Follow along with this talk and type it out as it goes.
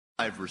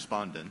5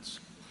 respondents,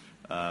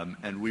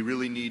 and we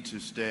really need to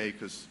stay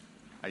because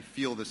I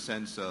feel the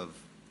sense of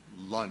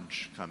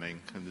lunch coming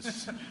and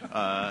this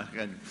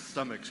and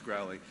stomachs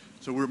growling.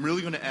 So we're really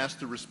going to ask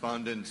the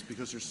respondents,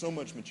 because there's so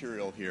much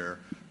material here,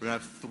 we're going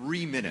to have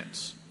 3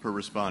 minutes per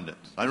respondent.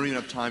 I don't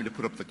even have time to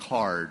put up the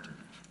card.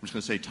 I'm just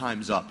going to say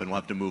time's up and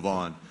we'll have to move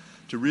on,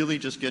 to really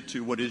just get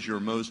to what is your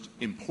most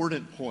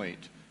important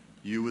point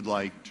you would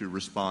like to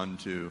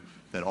respond to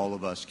that all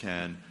of us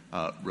can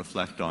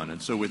reflect on.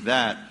 And so with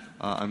that,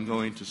 I'm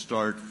going to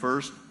start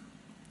first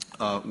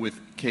with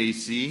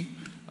KC.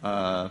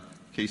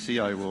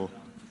 KC,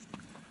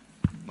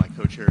 my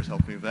co-chair is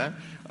helping me with that,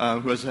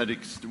 who has had,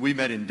 we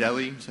met in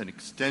Delhi, has had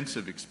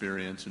extensive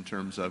experience in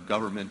terms of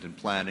government and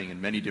planning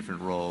in many different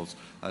roles,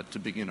 to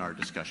begin our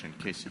discussion.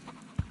 KC.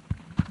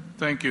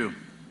 Thank you.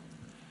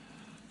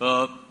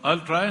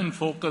 I'll try and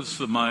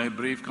focus my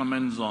brief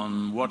comments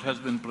on what has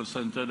been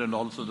presented and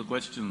also the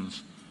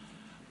questions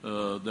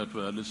that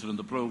were listed in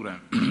the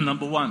program.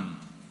 Number one,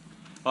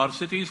 are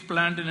cities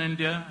planned in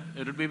India?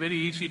 It would be very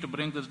easy to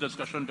bring this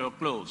discussion to a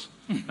close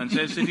and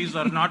say cities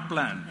are not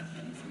planned.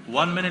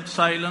 1 minute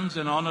silence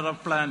in honor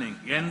of planning.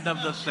 End of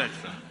the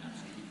session.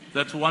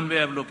 That's one way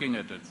of looking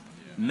at it.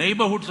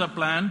 Neighborhoods are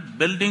planned,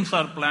 buildings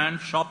are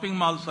planned, shopping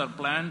malls are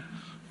planned,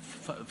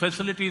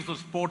 facilities for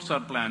sports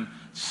are planned.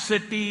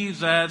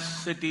 Cities as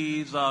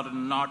cities are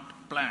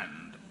not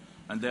planned,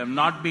 and they have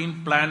not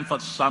been planned for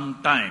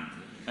some time.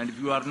 And if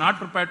you are not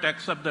prepared to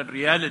accept that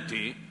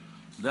reality,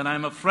 then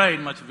I'm afraid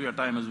much of your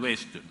time is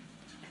wasted.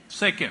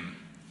 Second,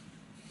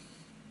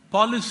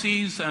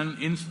 policies and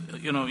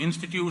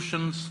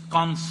institutions,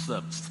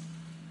 concepts.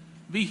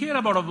 We hear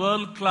about a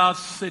world-class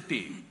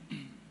city.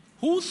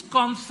 Whose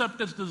concept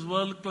is this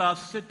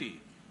world-class city?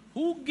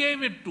 Who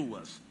gave it to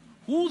us?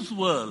 Whose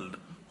world?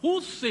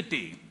 Whose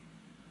city?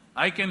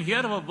 I can hear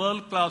of a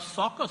world-class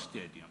soccer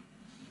stadium.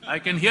 I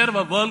can hear of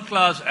a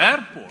world-class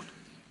airport.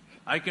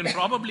 I can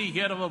probably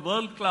hear of a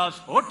world-class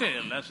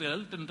hotel as the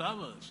Hilton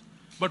Towers.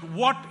 But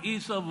what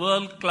is a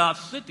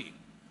world-class city?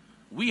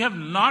 We have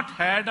not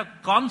had a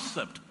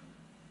concept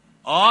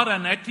or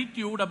an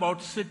attitude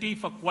about city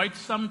for quite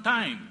some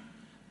time.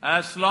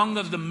 As long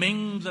as the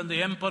Mings and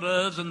the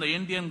emperors and the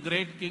Indian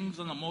great kings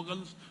and the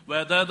Mughals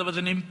were there, there was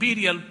an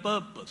imperial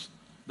purpose.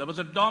 There was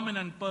a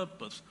dominant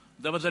purpose.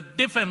 There was a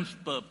defense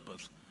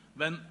purpose.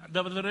 When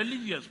there was a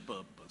religious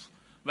purpose.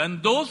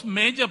 When those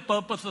major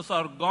purposes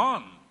are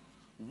gone,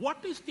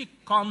 what is the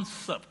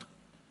concept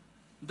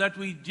that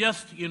we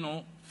just,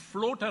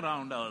 float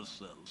around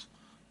ourselves?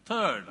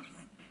 Third,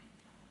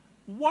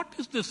 what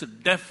is this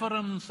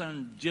deference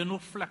and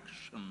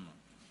genuflection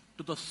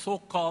to the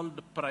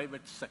so-called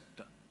private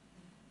sector?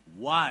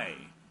 Why?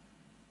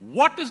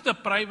 What is the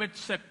private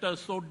sector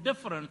so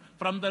different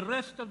from the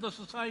rest of the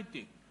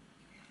society?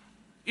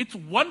 It's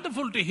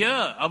wonderful to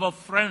hear our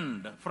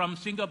friend from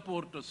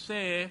Singapore to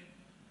say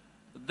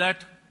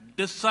that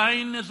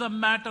design is a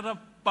matter of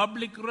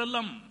public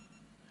realm.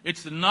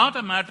 It's not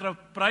a matter of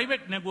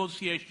private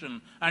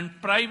negotiation and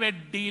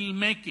private deal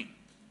making.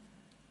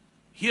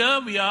 Here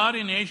we are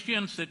in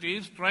Asian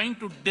cities trying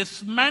to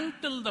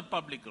dismantle the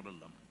public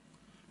realm,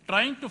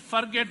 trying to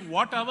forget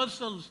what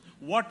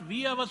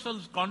we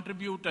ourselves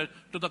contributed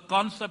to the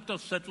concept of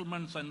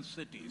settlements and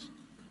cities.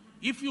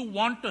 If you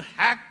want to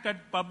hack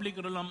at public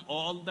realm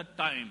all the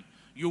time,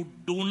 you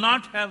do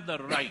not have the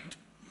right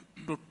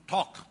to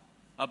talk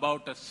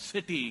about a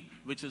city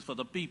which is for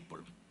the people.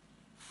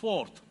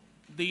 Fourth,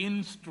 the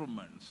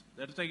instruments.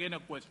 That is again a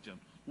question.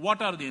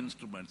 What are the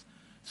instruments?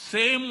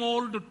 Same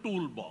old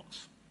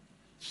toolbox,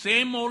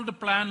 same old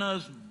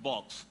planner's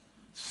box,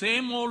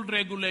 same old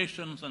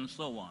regulations and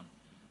so on.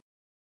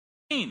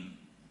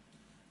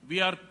 We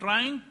are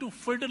trying to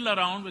fiddle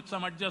around with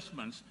some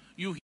adjustments.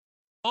 You hear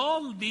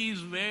all these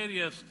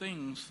various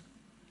things.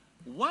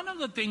 One of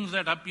the things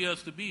that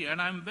appears to be,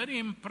 and I'm very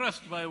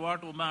impressed by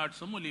what Umar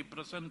Samuli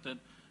presented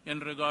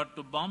in regard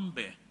to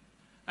Bombay.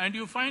 And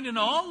you find in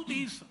all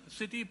these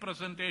city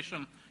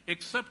presentations,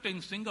 except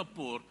in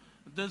Singapore,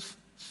 this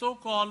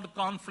so-called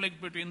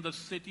conflict between the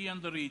city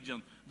and the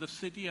region, the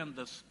city and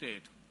the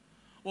state.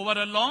 Over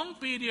a long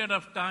period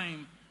of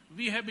time,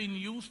 we have been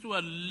used to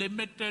a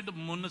limited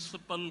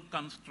municipal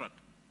construct.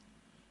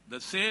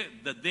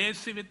 The De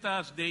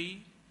Civitas Dei,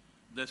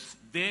 the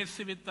De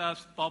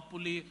Civitas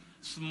Populi,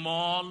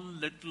 small,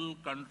 little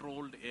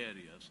controlled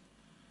areas.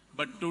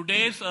 But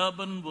today's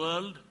urban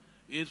world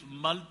is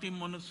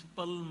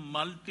multi-municipal,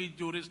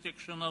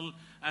 multi-jurisdictional,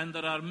 and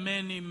there are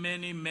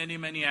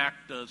many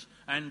actors,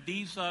 and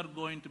these are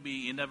going to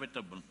be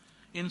inevitable.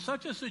 In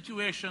such a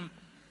situation,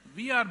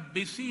 we are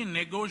busy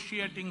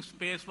negotiating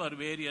space for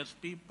various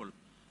people,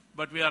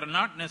 but we are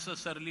not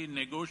necessarily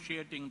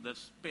negotiating the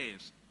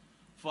space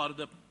for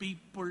the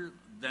people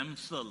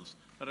themselves,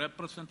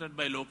 represented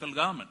by local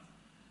government.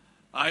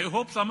 I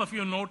hope some of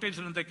you noticed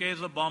in the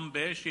case of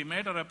Bombay, she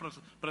made a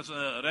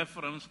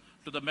reference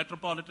to the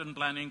Metropolitan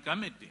Planning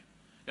Committee.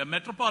 A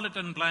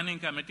Metropolitan Planning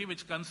Committee,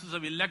 which consists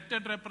of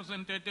elected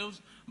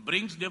representatives,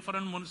 brings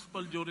different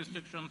municipal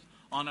jurisdictions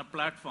on a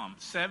platform.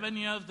 7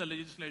 years the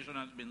legislation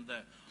has been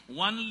there.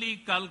 Only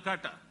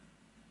Calcutta,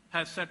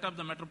 has set up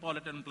the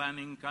Metropolitan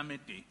Planning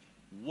Committee.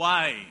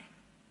 Why?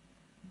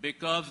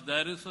 Because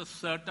there is a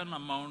certain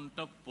amount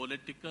of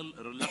political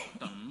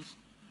reluctance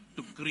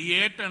to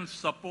create and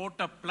support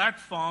a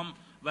platform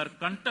where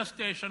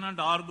contestation and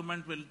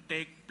argument will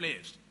take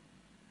place.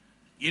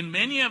 In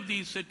many of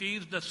these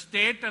cities, the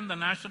state and the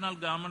national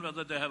government,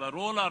 whether they have a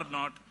role or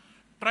not,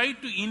 try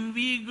to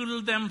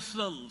inveigle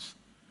themselves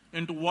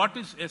into what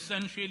is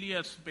essentially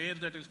a space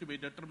that is to be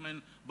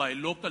determined by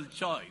local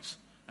choice.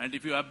 And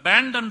if you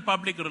abandon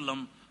public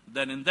realm,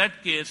 then in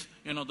that case,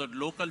 the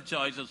local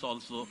choice is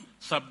also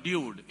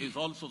subdued, is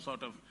also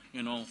sort of,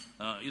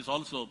 is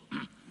also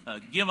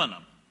given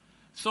up.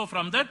 So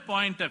from that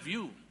point of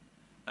view,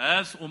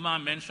 as Uma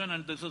mentioned,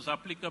 and this is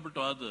applicable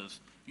to others,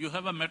 you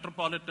have a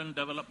Metropolitan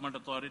Development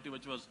Authority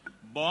which was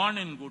born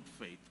in good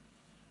faith,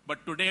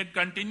 but today it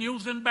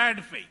continues in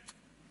bad faith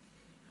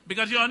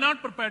because you are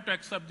not prepared to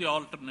accept the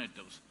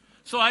alternatives.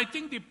 So I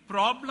think the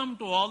problem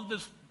to all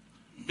this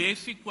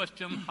basic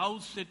question, how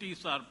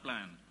cities are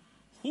planned,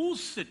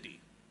 whose city,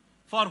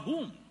 for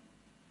whom,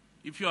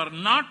 if you are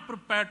not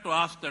prepared to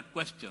ask that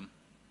question,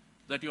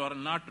 that you are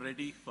not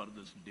ready for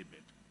this debate.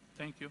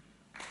 Thank you.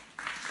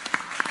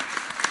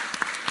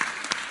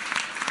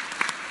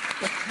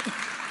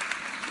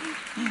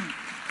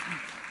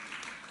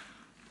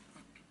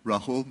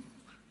 Rahul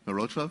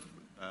Narotov,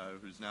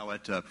 who's now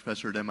at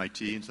professor at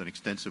MIT and has done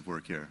extensive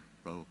work here.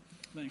 Rahul.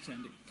 Thanks,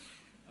 Andy.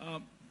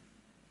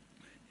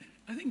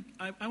 I think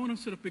I want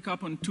to sort of pick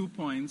up on 2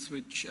 points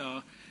which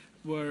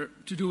were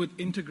to do with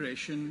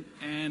integration,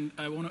 and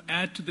I want to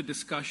add to the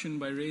discussion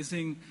by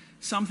raising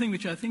something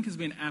which I think has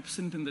been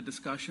absent in the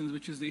discussions,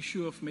 which is the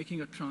issue of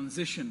making a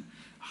transition.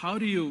 How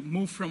do you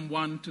move from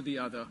one to the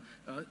other,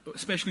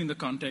 especially in the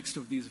context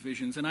of these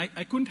visions? And I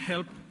couldn't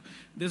help,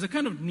 there's a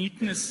kind of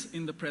neatness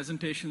in the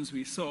presentations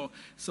we saw,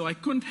 so I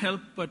couldn't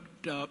help but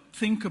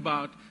think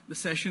about the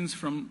sessions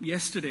from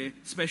yesterday,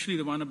 especially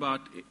the one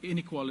about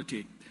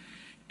inequality.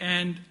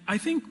 And I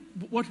think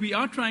what we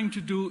are trying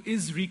to do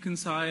is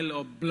reconcile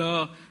or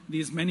blur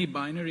these many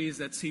binaries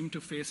that seem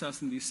to face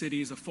us in these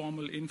cities, a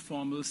formal,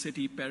 informal,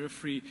 city,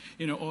 periphery,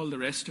 all the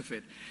rest of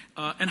it.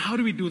 And how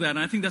do we do that? And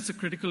I think that's a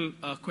critical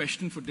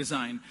question for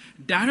design.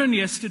 Darren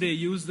yesterday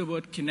used the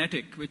word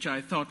kinetic, which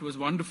I thought was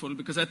wonderful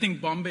because I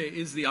think Bombay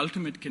is the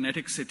ultimate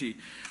kinetic city.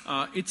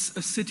 It's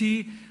a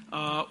city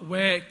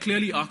where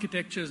clearly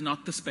architecture is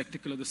not the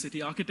spectacle of the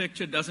city.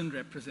 Architecture doesn't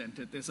represent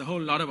it. There's a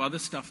whole lot of other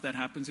stuff that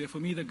happens here. For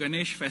me, the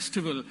Ganesh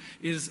festival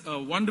is a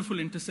wonderful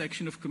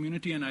intersection of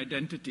community and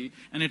identity,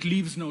 and it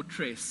leaves no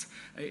trace.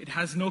 It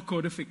has no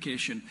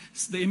codification.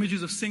 The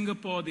images of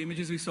Singapore, the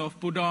images we saw of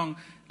Pudong,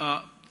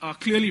 are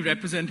clearly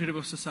representative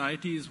of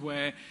societies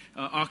where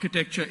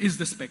architecture is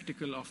the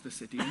spectacle of the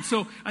city. And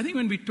so I think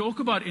when we talk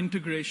about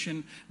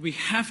integration, we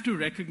have to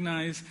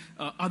recognize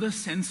other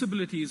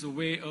sensibilities of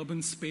way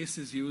urban space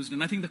is used.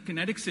 And I think the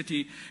kinetic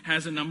city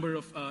has a number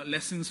of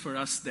lessons for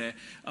us there.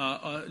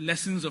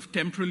 Lessons of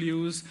temporal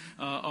use,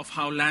 of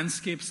how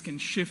landscapes can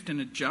shift and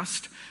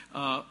adjust.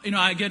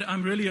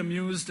 I'm really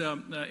amused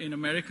in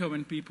America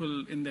when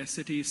people in their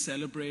cities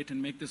celebrate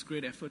and make this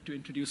great effort to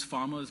introduce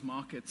farmers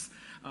markets,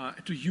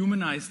 to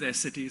humanize their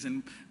cities.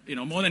 And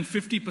more than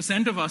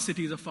 50% of our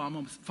cities are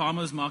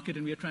farmers market,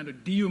 and we are trying to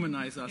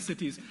dehumanize our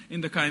cities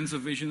in the kinds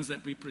of visions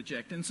that we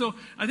project. And so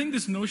I think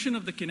this notion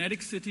of the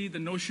kinetic city, the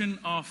notion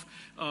of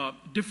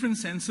different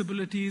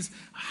sensibilities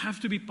have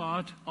to be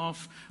part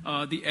of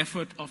the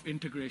effort of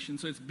integration.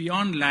 So it's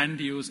beyond land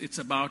use, it's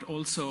about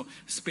also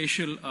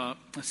spatial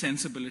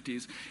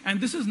sensibilities.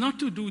 And this is not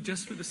to do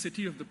just with the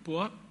city of the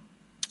poor.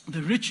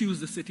 The rich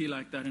use the city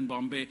like that in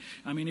Bombay.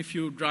 I mean, if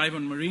you drive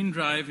on Marine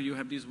Drive, you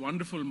have these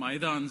wonderful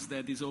maidans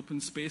there, these open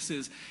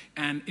spaces.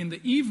 And in the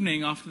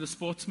evening, after the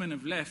sportsmen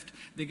have left,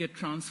 they get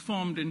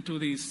transformed into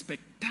these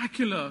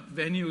spectacular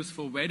venues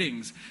for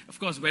weddings. Of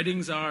course,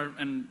 weddings are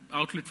an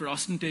outlet for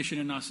ostentation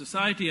in our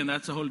society, and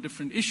that's a whole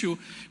different issue.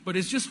 But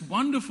it's just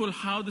wonderful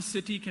how the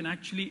city can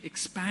actually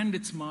expand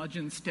its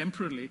margins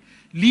temporarily,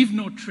 leave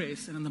no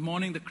trace, and in the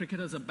morning the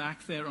cricketers are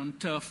back there on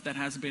turf that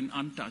has been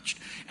untouched.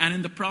 And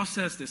in the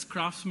process, there's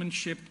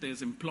craftsmanship,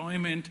 there's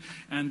employment,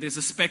 and there's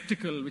a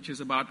spectacle which is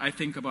about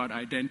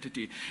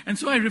identity. And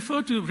so I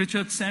refer to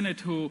Richard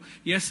Sennett, who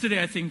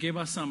yesterday I think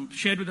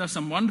shared with us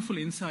some wonderful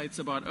insights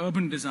about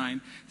urban design,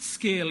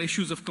 scale,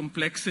 issues of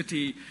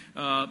complexity,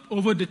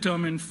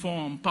 overdetermined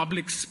form,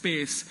 public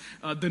space,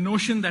 the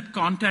notion that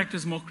contact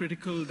is more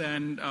critical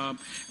than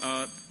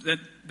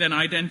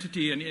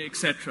identity, and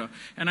etc.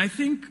 And I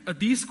think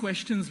these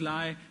questions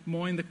lie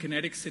more in the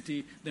kinetic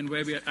city than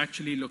where we are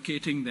actually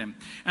locating them.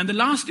 And the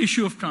last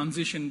issue of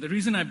transition, the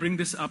reason I bring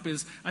this up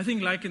is, I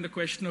think like in the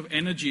question of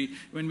energy,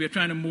 when we're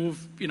trying to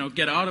move,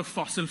 get out of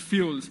fossil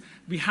fuels,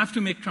 we have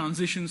to make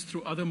transitions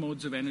through other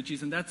modes of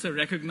energies, and that's a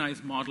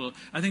recognized model.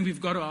 I think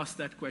we've got to ask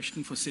that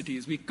question for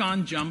cities. We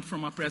can't jump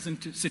from our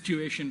present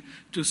situation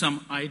to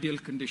some ideal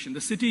condition.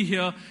 The city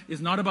here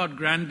is not about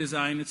grand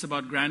design, it's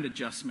about grand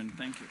adjustment.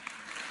 Thank you.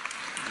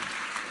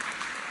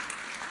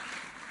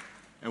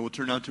 And we'll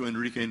turn now to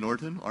Enrique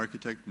Norton,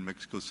 architect in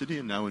Mexico City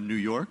and now in New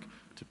York,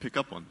 to pick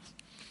up on this.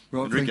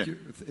 Well, Enrique.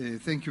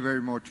 thank you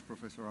very much,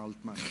 Professor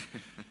Altman.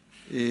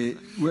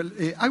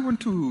 I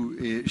want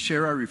to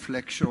share a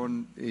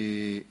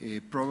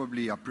reflection,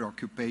 probably a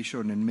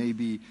preoccupation, and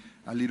maybe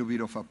a little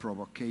bit of a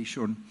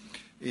provocation,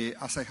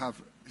 as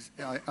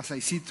I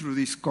sit through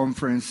these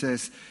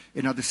conferences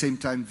and at the same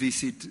time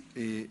visit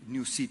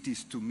new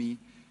cities to me,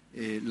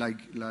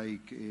 like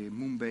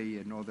Mumbai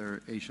and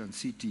other Asian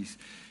cities.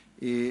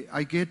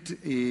 I get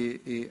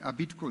a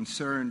bit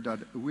concerned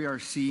that we are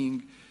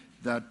seeing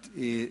that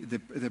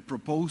the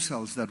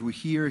proposals that we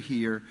hear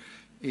here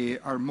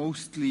are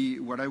mostly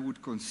what I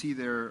would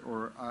consider,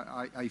 or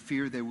I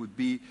fear they would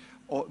be,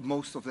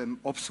 most of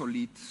them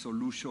obsolete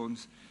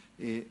solutions,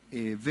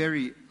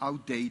 very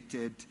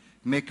outdated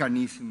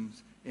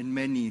mechanisms, and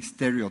many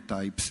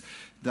stereotypes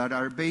that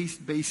are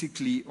based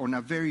basically on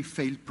a very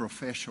failed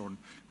profession,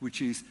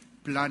 which is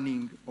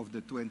planning of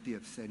the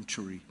 20th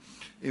century.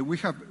 We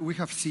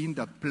have seen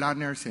that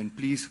planners, and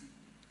please,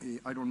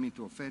 I don't mean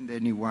to offend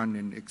anyone,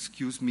 and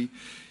excuse me,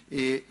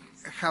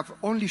 have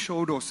only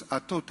showed us a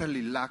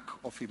totally lack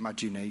of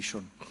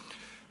imagination.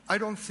 I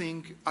don't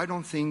think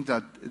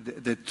that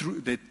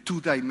the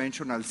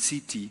two-dimensional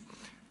city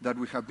that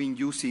we have been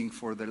using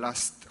for the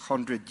last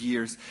 100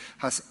 years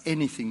has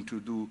anything to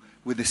do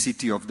with the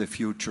city of the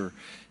future.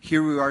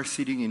 Here we are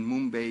sitting in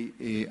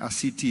Mumbai, a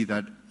city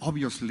that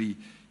obviously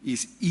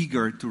is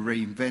eager to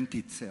reinvent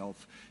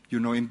itself,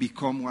 and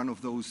become one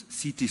of those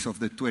cities of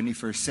the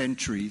 21st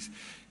century.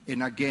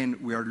 And again,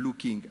 we are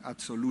looking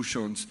at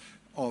solutions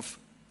of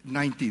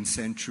 19th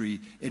century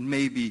and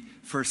maybe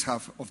first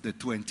half of the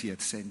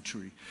 20th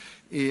century.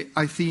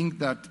 I think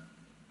that,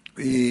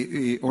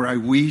 or I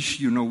wish,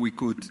 we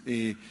could,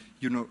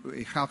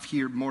 have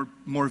here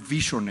more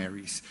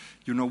visionaries.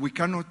 We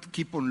cannot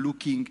keep on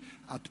looking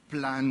at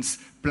plans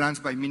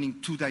by meaning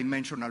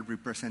two-dimensional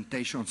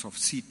representations of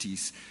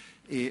cities,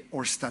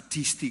 or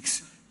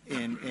statistics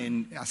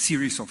and a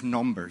series of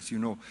numbers.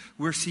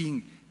 We're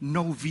seeing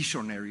no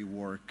visionary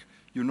work.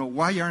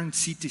 Why aren't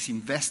cities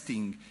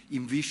investing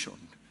in vision?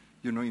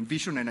 In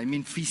vision, and I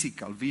mean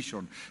physical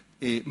vision,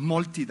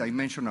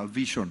 multidimensional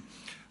vision.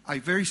 I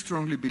very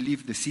strongly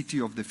believe the city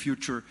of the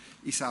future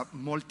is a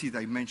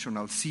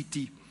multidimensional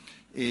city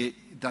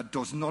that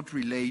does not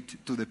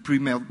relate to the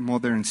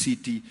pre-modern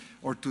city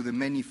or to the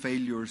many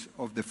failures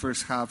of the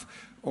first half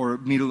or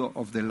middle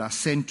of the last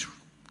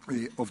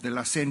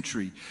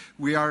century.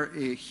 We are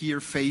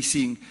here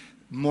facing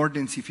more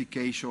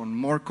densification,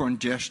 more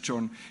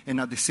congestion,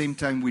 and at the same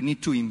time we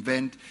need to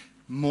invent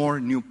more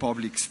new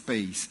public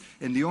space.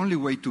 And the only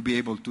way to be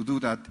able to do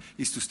that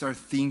is to start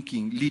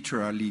thinking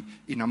literally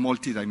in a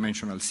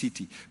multidimensional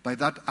city. By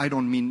that, I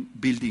don't mean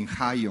building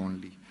high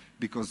only,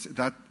 because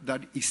that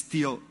is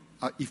still,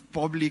 if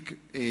public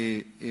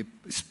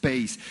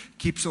space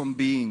keeps on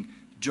being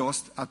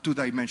just a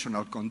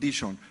two-dimensional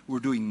condition, we're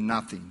doing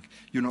nothing.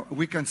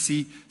 We can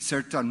see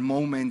certain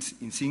moments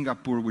in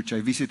Singapore, which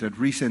I visited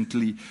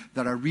recently,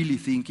 that are really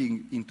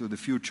thinking into the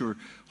future.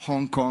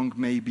 Hong Kong,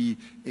 maybe,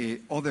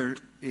 other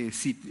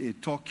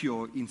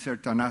Tokyo in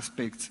certain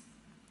aspects.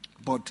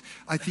 But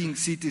I think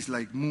cities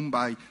like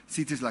Mumbai,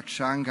 cities like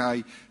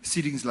Shanghai,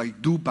 cities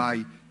like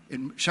Dubai,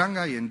 and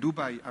Shanghai and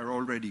Dubai are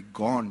already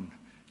gone,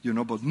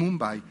 but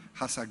Mumbai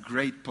has a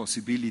great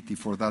possibility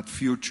for that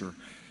future.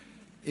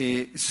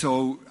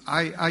 So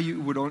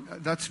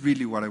that's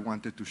really what I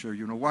wanted to share.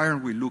 Why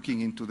aren't we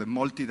looking into the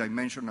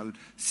multidimensional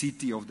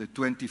city of the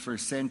 21st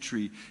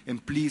century?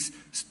 And please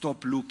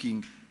stop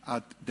looking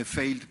at the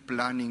failed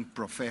planning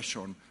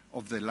profession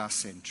of the last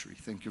century.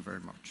 Thank you very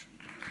much.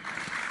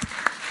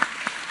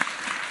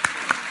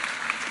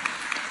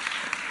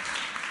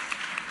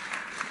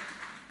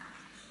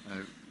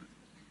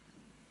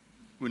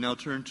 We now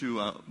turn to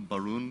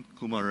Barun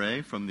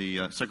Kumare from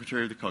the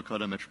Secretary of the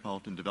Calcutta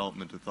Metropolitan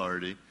Development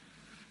Authority.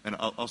 And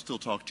I'll still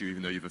talk to you,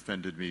 even though you've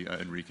offended me,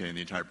 Enrique, and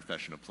the entire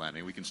profession of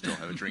planning. We can still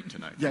have a drink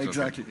tonight. Yeah,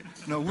 exactly. Okay.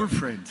 No, we're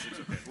friends.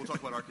 It's okay. We'll talk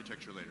about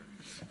architecture later.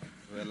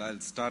 Well, I'll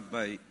start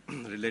by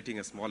relating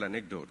a small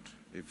anecdote.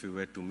 If you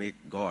were to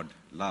make God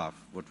laugh,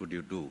 what would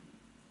you do?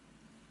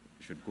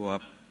 You should go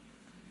up.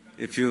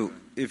 If you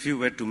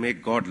were to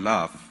make God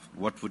laugh,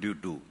 what would you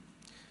do?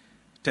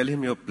 Tell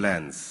him your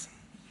plans.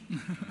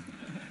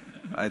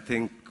 I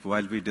think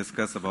while we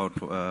discuss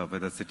about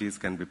whether cities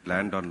can be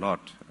planned or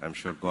not, I'm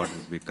sure God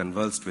will be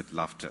convulsed with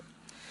laughter.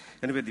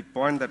 Anyway, the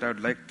point that I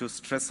would like to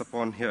stress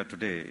upon here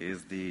today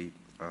is the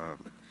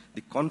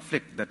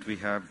conflict that we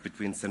have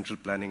between central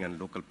planning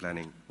and local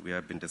planning. We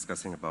have been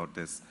discussing about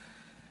this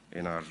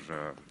in our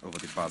over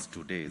the past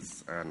 2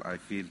 days, and I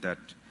feel that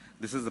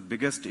this is the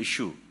biggest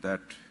issue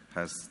that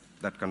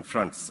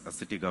confronts a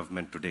city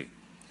government today.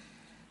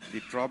 The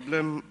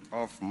problem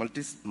of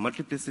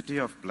multiplicity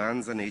of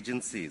plans and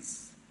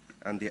agencies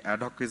and the ad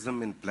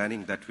hocism in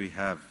planning that we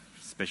have,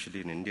 especially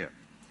in India,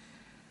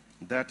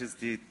 that is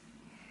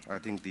I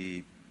think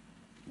the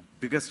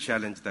biggest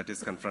challenge that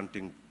is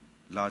confronting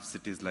large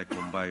cities like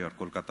Mumbai or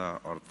Kolkata,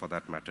 or for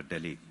that matter,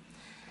 Delhi.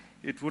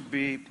 It would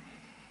be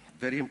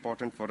very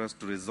important for us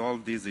to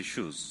resolve these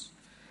issues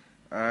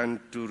And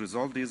to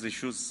resolve these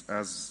issues,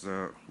 as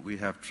we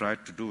have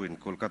tried to do in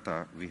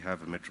Kolkata, we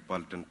have a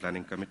Metropolitan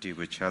Planning Committee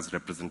which has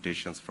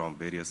representations from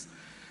various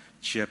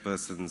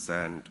chairpersons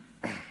and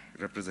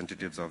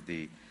representatives of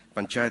the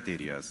panchayat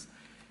areas.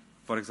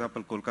 For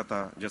example,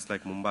 Kolkata, just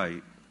like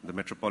Mumbai, the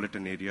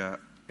metropolitan area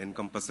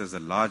encompasses a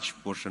large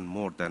portion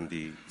more than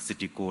the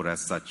city core as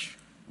such,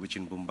 which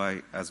in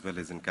Mumbai as well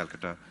as in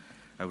Calcutta,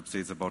 I would say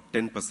is about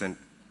 10%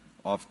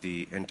 of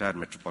the entire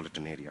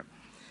metropolitan area.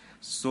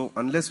 So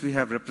unless we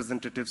have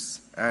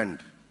representatives and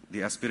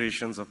the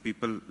aspirations of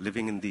people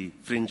living in the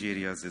fringe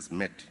areas is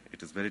met,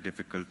 it is very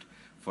difficult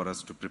for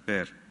us to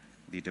prepare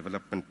the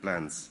development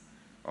plans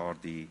or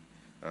the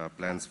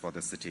plans for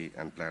the city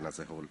and plan as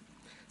a whole.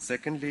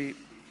 Secondly,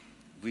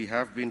 we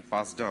have been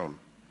passed down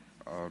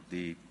by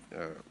the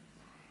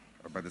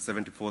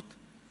 74th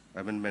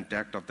Amendment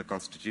Act of the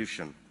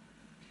Constitution.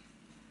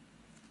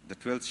 The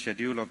 12th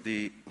schedule of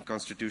the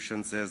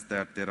Constitution says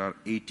that there are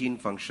 18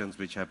 functions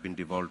which have been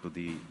devolved to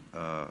the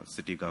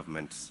city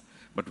governments.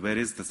 But where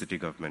is the city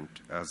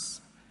government?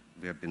 As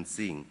we have been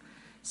seeing,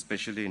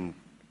 especially in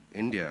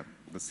India,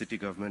 the city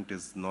government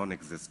is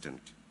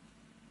non-existent.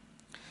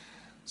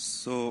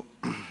 So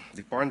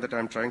the point that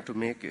I'm trying to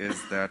make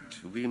is that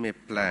we may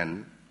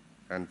plan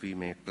and we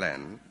may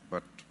plan,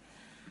 but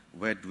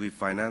where do we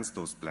finance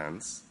those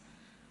plans?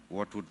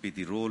 What would be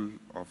the role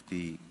of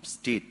the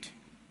state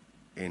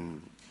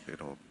in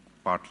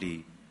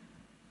partly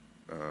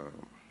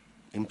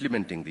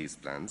implementing these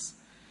plans?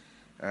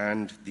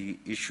 And the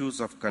issues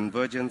of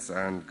convergence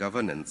and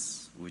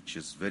governance, which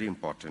is very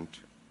important,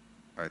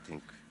 I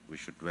think we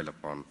should dwell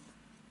upon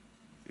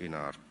in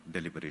our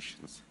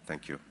deliberations.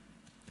 Thank you.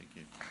 Thank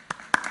you.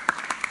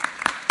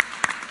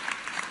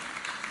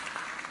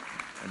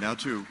 And now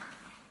to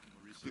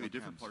a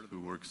different part of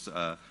who works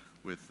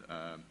with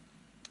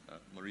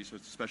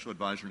Mauricio, Special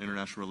Advisor on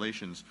International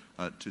Relations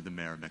to the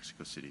Mayor of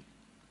Mexico City.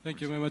 Thank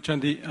you very much,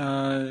 Andy.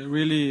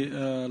 Really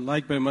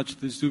like very much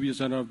this dubious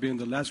honor of being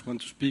the last one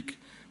to speak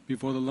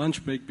before the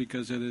lunch break,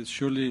 because it is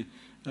surely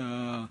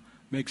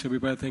makes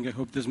everybody think, I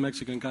hope this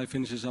Mexican guy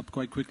finishes up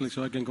quite quickly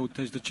so I can go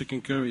taste the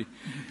chicken curry.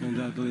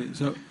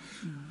 So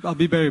I'll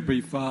be very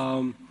brief.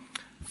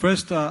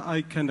 First,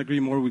 I can agree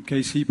more with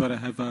Casey, but I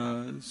have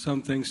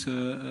some things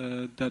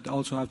that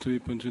also have to be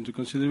put into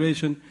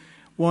consideration.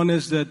 One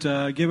is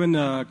that given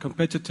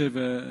competitive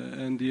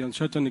and the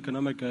uncertain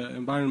economic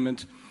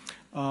environment,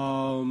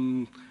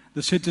 the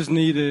cities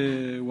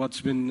need what's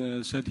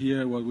been said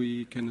here, what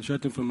we can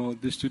ascertain from all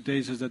these 2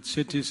 days is that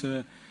cities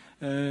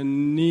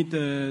need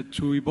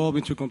to evolve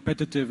into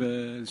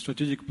competitive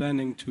strategic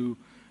planning to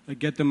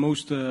get the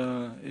most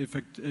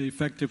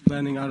effective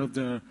planning out of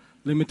their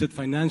limited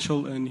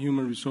financial and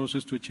human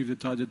resources to achieve the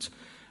targets.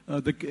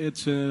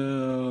 It's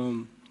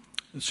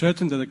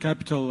certain that the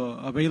capital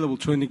available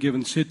to any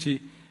given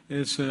city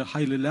is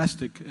highly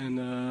elastic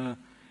and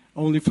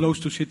only flows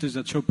to cities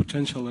that show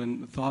potential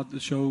and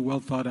show well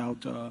thought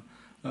out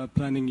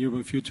planning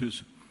urban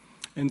futures.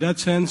 In that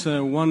sense,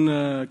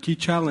 one key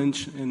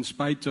challenge, in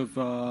spite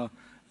of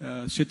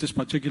cities'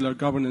 particular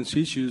governance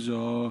issues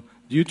or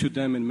due to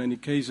them in many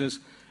cases,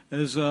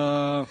 is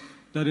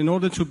that in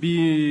order to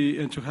be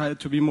and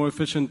to be more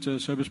efficient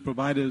service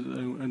providers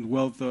and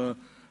wealth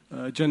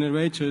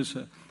generators,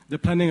 the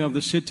planning of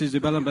the city's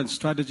development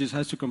strategies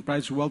has to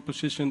comprise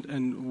well-positioned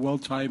and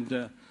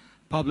well-timed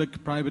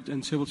public, private,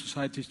 and civil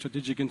society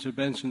strategic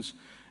interventions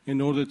in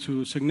order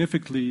to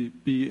significantly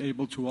be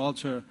able to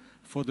alter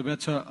for the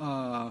better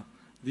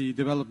the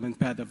development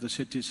path of the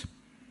cities.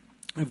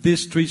 If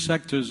these 3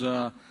 sectors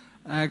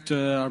act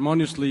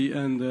harmoniously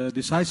and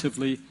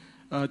decisively,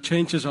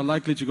 changes are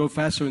likely to go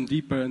faster and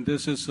deeper, and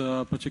this is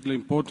particularly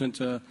important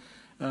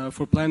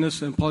for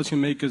planners and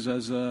policymakers,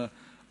 as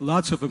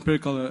lots of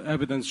empirical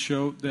evidence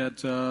show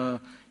that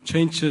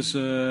changes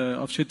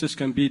of cities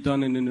can be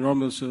done in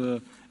enormous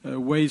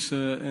ways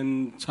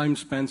in time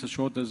spans as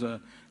short as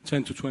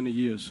 10 to 20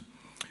 years.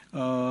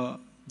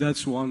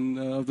 That's one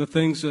of the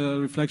things,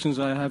 reflections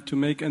I have to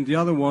make. And the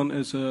other one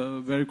is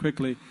very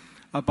quickly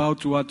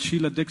about what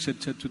Sheila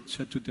Dixit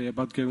said today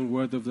about giving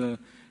word of the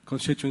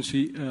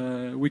constituency.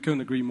 We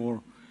couldn't agree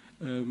more.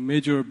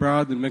 Major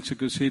Brad in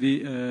Mexico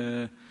City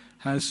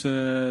has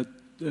to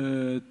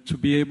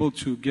be able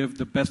to give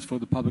the best for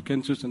the public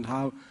interest, and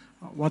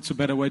what's a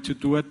better way to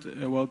do it?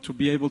 Well, to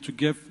be able to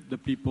give the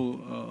people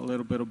a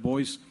little bit of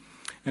voice.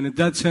 And in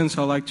that sense,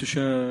 I'd like to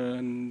share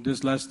in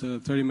this last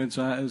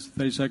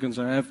 30 seconds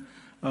I have,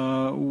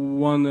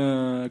 one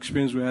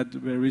experience we had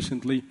very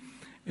recently.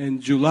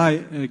 In July,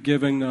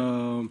 given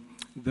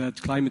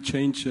that climate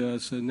change,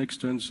 as Nick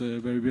Stearns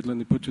very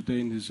brilliantly put today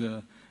in his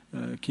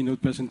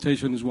keynote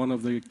presentation, is one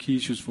of the key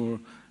issues for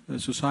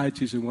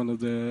societies and one of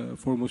the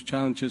foremost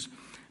challenges,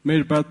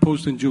 Mayor Brad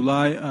posted in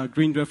July a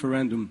green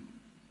referendum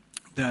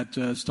that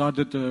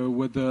started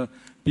with the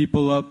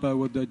people up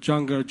with the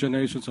younger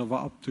generations of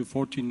up to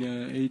 14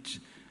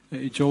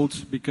 age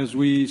olds, because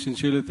we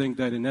sincerely think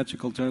that in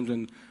ethical terms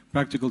and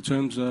practical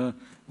terms,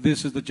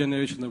 this is the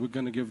generation that we're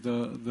going to give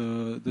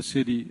the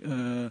city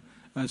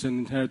as an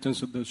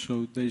inheritance,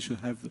 so they should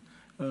have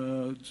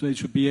they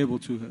should be able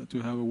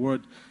to have a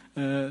word.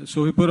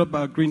 So he put up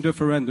a green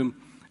referendum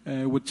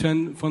with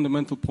 10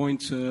 fundamental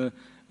points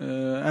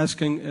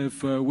asking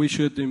if we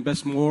should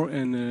invest more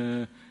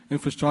in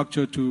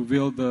infrastructure to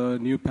build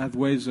new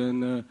pathways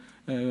and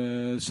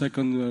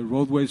second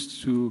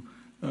roadways to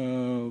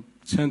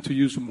tend to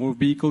use more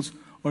vehicles,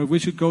 or if we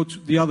should go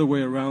the other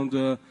way around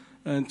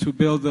and to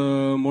build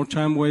more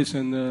tramways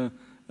and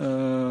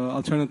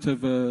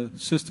alternative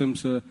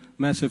systems,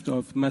 massive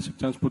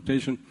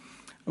transportation.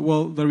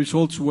 Well, the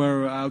results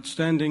were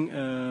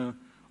outstanding.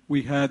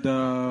 We had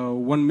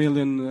 1.5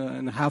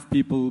 million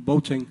people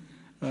voting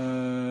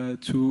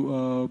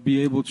to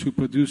be able to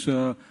produce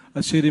a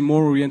city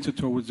more oriented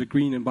towards the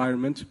green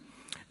environment.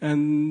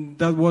 And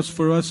that was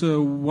for us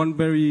one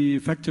very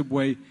effective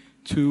way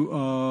to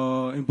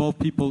involve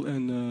people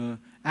in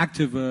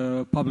active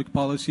public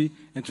policy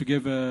and to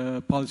give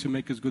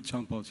policymakers good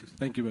sound policies.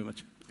 Thank you very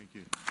much. Thank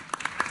you.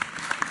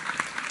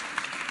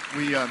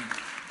 We have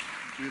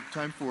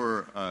time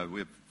for, we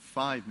have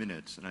 5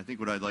 minutes, and I think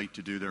what I'd like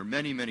to do, there are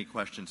many, many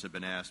questions have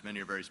been asked.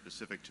 Many are very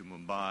specific to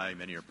Mumbai,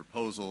 many are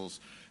proposals,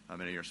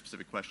 many are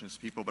specific questions to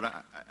people, but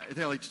I think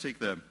I'd like to take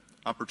the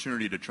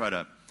opportunity to try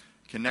to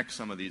connect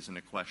some of these in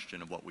a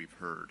question of what we've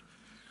heard.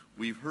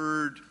 We've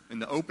heard in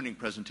the opening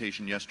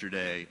presentation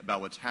yesterday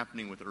about what's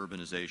happening with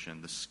urbanization,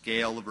 the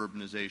scale of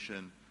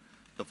urbanization,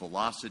 the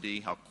velocity,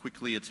 how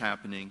quickly it's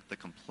happening, the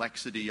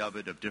complexity of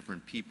it, of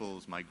different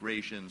peoples,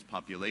 migrations,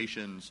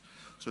 populations.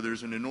 So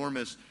there's an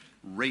enormous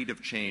rate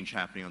of change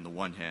happening on the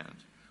one hand.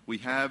 We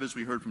have, as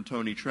we heard from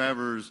Tony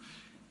Travers,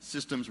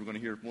 systems, we're going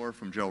to hear more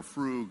from Joe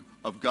Frug,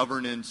 of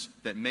governance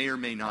that may or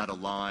may not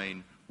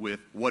align with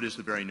what is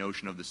the very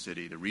notion of the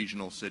city, the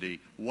regional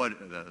city, what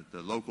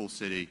the local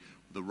city,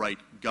 the right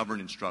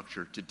governance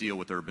structure to deal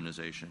with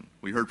urbanization.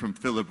 We heard from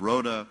Philip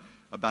Rhoda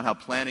about how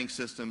planning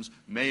systems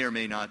may or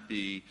may not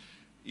be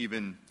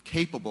even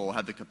capable,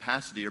 have the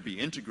capacity, or be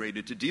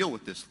integrated to deal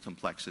with this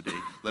complexity,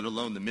 let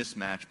alone the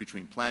mismatch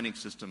between planning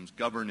systems,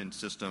 governance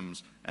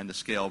systems, and the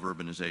scale of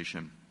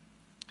urbanization.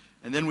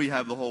 And then we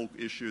have the whole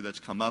issue that's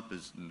come up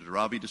is in the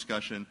Dharavi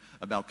discussion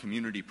about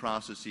community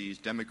processes,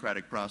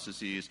 democratic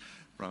processes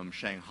from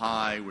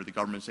Shanghai, where the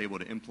government's able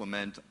to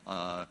implement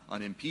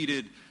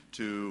unimpeded,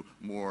 to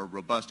more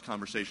robust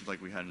conversations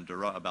like we had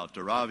about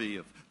Dharavi,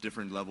 of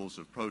different levels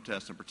of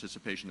protest and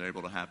participation that are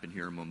able to happen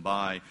here in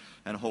Mumbai,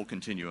 and a whole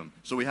continuum.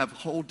 So we have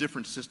whole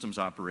different systems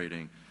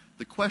operating.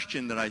 The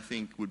question that I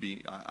think would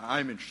be,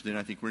 I'm interested in,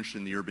 I think we're interested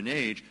in the urban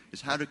age,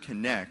 is how to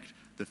connect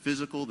the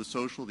physical, the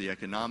social, the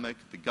economic,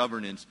 the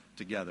governance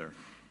together.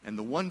 And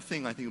the one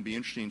thing I think would be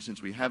interesting,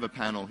 since we have a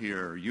panel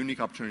here, a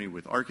unique opportunity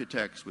with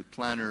architects, with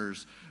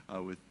planners,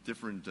 with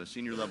different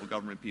senior level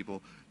government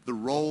people, the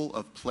role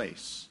of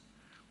place.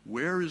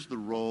 Where is the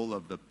role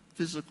of the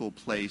physical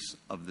place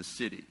of the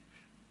city?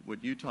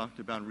 What you talked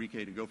about,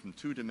 Enrique, to go from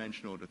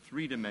two-dimensional to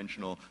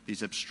three-dimensional,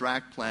 these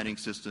abstract planning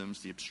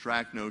systems, the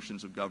abstract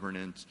notions of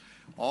governance,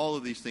 all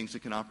of these things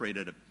that can operate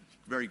at a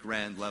very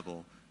grand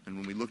level. And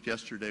when we looked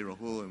yesterday,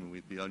 Rahul, and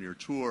we on your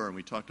tour, and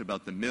we talked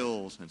about the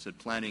mills and said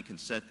planning can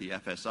set the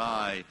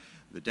FSI,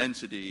 the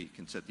density,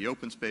 can set the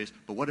open space,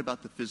 but what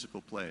about the physical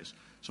place?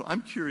 So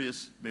I'm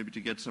curious maybe to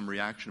get some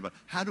reaction about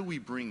how do we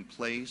bring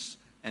place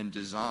and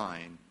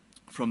design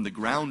from the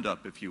ground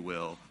up, if you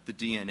will, the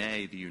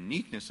DNA, the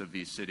uniqueness of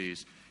these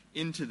cities,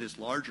 into this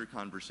larger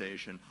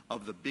conversation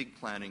of the big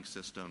planning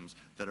systems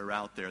that are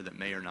out there that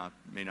may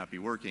not be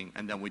working,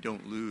 and then we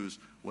don't lose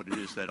what it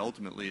is that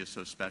ultimately is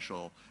so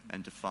special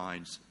and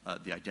defines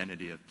the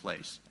identity of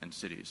place and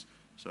cities.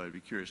 So I'd be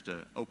curious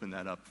to open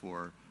that up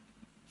for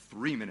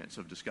 3 minutes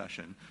of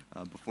discussion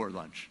before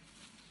lunch.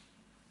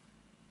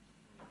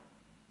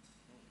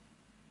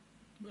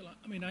 Well,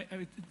 I mean,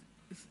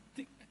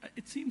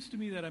 it seems to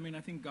me that,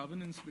 I think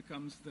governance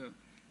becomes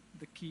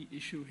the key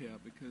issue here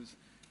because,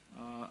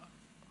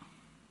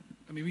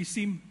 we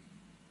seem...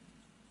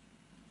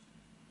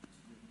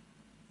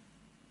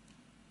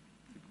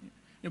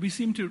 We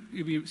seem to,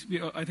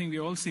 I think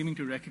we're all seeming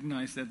to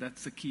recognize that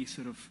that's the key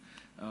sort of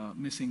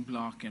missing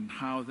block, and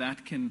how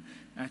that can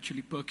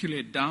actually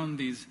percolate down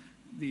these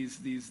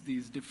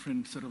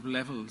different sort of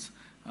levels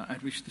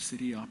at which the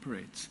city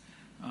operates.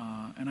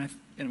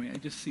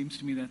 It just seems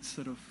to me that's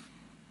sort of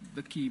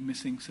the key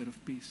missing sort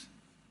of piece.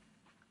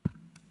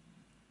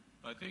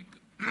 I think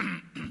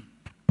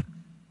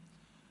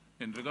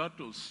in regard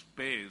to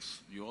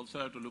space, you also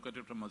have to look at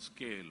it from a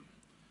scale.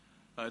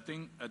 I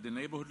think at the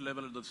neighborhood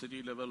level, at the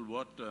city level,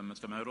 what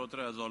Mr.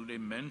 Mehrotra has already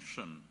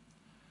mentioned,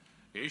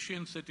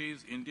 Asian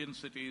cities, Indian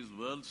cities,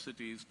 world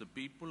cities, the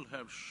people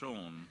have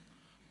shown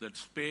that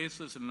space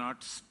is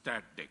not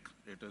static,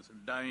 it is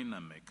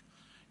dynamic.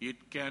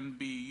 It can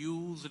be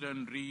used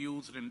and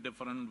reused in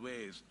different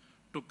ways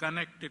to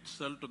connect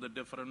itself to the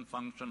different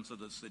functions of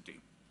the city.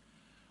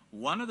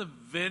 One of the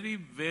very,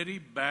 very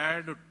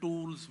bad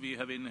tools we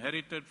have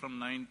inherited from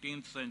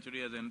 19th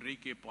century, as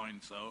Enrique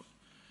points out,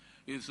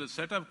 is a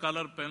set of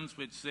color pens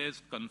which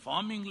says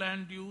conforming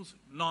land use,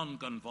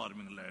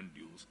 non-conforming land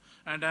use.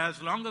 And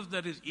as long as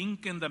there is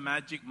ink in the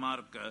magic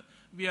marker,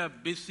 we are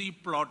busy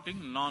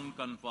plotting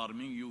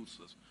non-conforming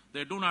uses.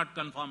 They do not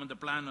conform in the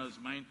planner's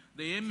mind.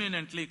 They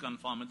eminently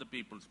conform in the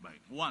people's mind.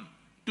 1.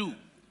 2.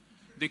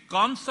 The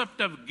concept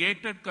of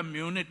gated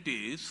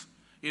communities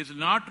is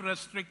not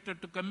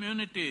restricted to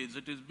communities.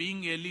 It is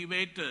being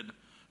elevated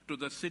to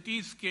the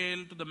city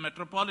scale, to the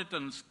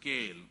metropolitan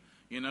scale.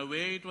 In a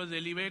way, it was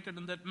elevated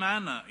in that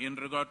manner in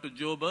regard to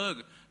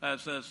Joburg,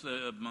 as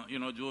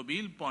Joe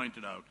Beale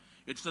pointed out.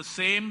 It's the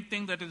same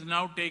thing that is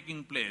now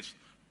taking place.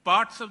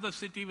 Parts of the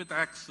city with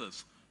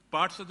access,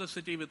 parts of the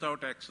city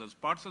without access,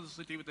 parts of the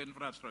city with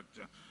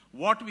infrastructure.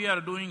 What we are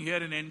doing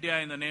here in India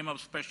in the name of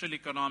special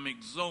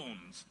economic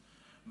zones,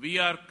 we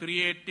are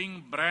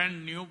creating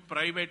brand new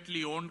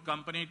privately owned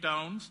company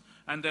towns,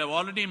 and they have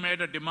already made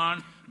a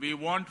demand. We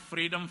want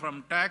freedom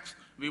from tax.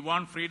 We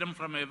want freedom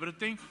from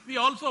everything. We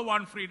also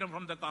want freedom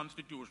from the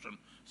Constitution,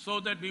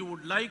 so that we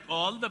would like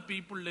all the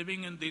people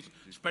living in this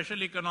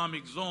special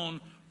economic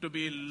zone to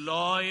be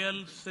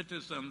loyal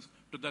citizens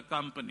to the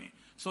company.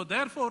 So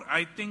therefore,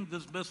 I think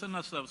this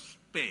business of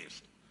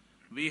space,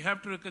 we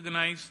have to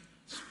recognize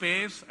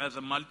space as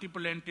a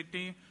multiple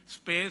entity,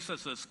 space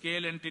as a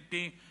scale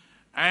entity,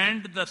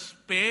 and the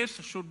space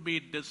should be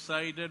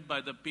decided by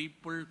the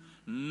people,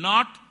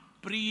 not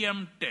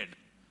preempted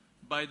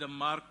by the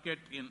market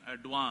in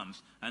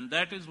advance. And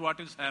that is what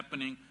is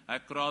happening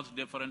across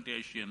different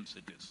Asian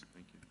cities.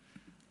 Thank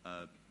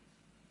you.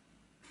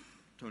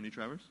 Tony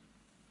Travers?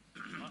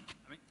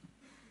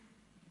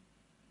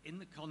 In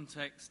the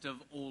context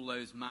of all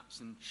those maps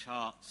and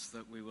charts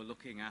that we were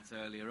looking at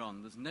earlier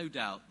on, there's no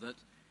doubt that,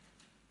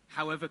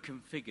 however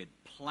configured,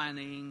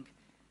 planning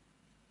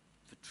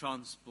for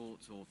transport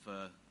or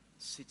for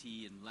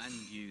city and land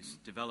use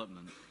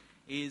development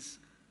is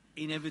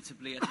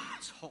inevitably a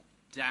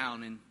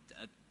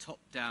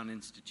top-down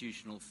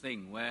institutional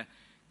thing, where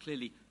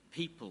clearly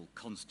people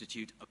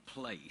constitute a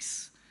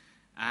place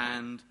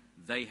and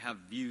they have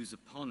views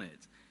upon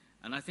it.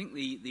 And I think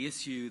the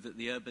issue that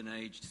the urban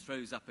age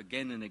throws up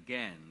again and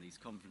again, these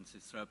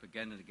conferences throw up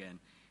again and again,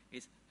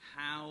 is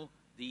how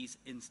these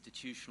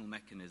institutional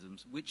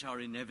mechanisms, which are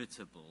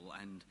inevitable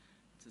and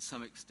to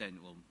some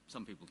extent, well,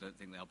 some people don't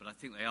think they are, but I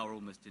think they are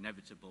almost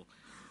inevitable,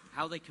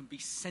 how they can be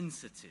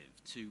sensitive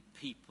to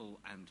people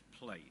and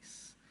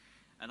place.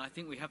 And I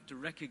think we have to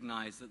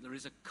recognize that there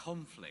is a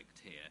conflict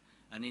here,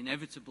 an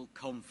inevitable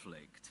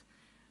conflict.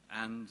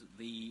 And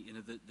the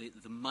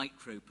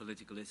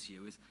micro-political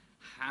issue is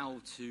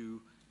how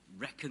to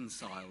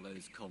reconcile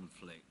those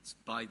conflicts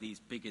by these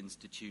big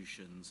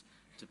institutions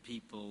to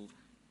people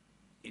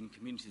in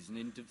communities and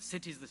in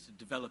cities that are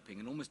developing,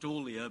 and almost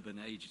all the urban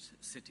age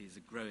cities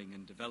are growing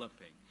and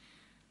developing.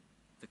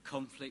 The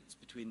conflicts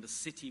between the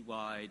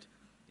citywide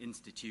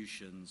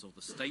institutions or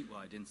the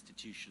statewide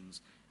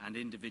institutions and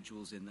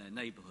individuals in their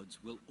neighborhoods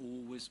will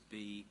always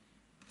be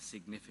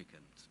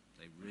significant.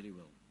 They really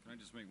will. Can I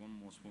just make one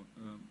more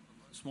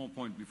small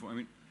point before? I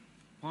mean,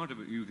 part of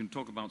it, you can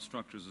talk about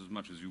structures as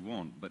much as you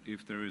want, but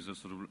if there is a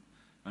sort of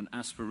an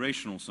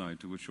aspirational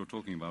side to which you're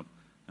talking about,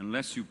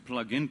 unless you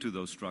plug into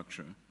those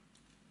structure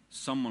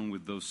someone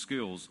with those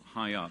skills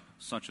high up,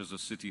 such as a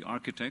city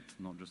architect,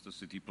 not just a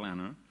city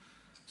planner,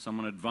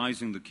 someone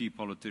advising the key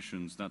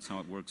politicians, that's how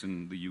it works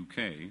in the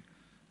UK.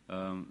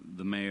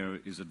 The mayor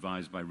is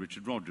advised by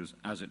Richard Rogers,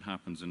 as it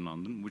happens in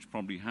London, which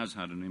probably has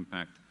had an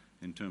impact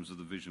in terms of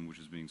the vision which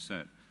is being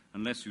set.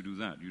 Unless you do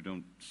that, you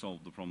don't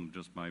solve the problem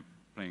just by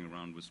playing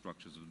around with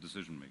structures of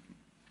decision-making.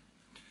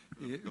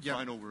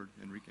 Final word,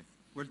 Enrique.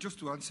 Well, just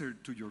to answer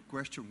to your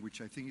question,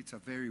 which I think it's a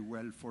very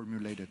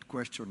well-formulated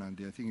question,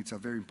 and I think it's a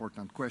very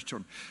important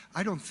question,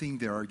 I don't think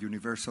there are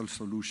universal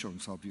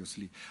solutions,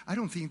 obviously. I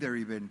don't think there are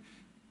even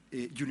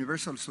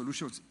universal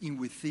solutions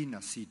within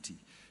a city.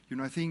 You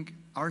know, I think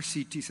our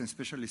cities, and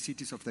especially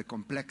cities of the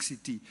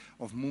complexity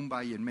of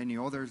Mumbai and many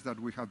others that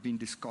we have been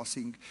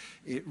discussing,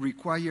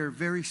 require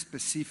very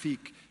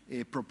specific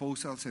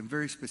proposals and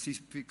very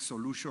specific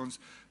solutions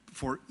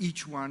for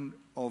each one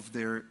of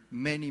their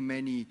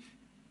many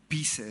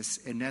pieces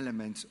and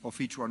elements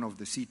of each one of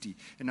the city.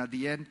 And at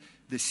the end,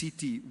 the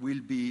city will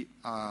be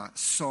a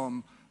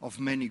sum of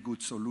many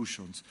good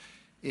solutions.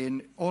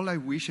 And all I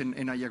wish,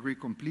 and I agree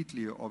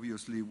completely,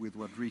 obviously, with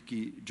what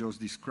Ricky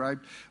just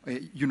described,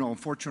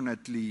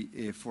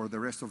 unfortunately, for the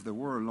rest of the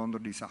world,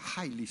 London is a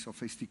highly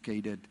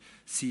sophisticated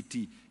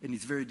city, and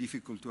it's very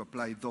difficult to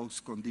apply those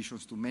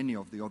conditions to many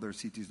of the other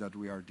cities that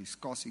we are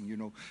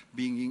discussing,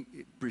 being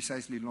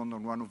precisely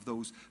London one of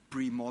those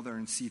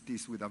pre-modern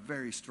cities with a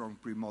very strong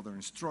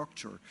pre-modern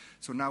structure.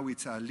 So now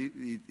it's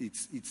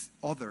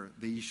other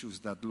the issues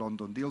that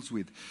London deals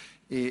with.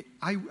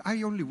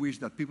 I only wish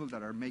that people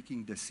that are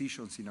making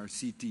decisions in our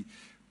city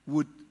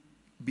would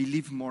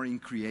believe more in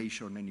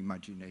creation and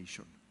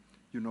imagination,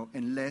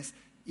 and less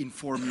in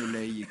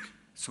formulaic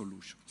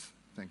solutions.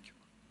 Thank you.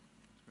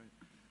 That's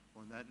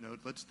great. On that note,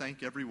 let's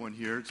thank everyone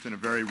here. It's been a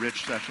very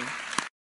rich session.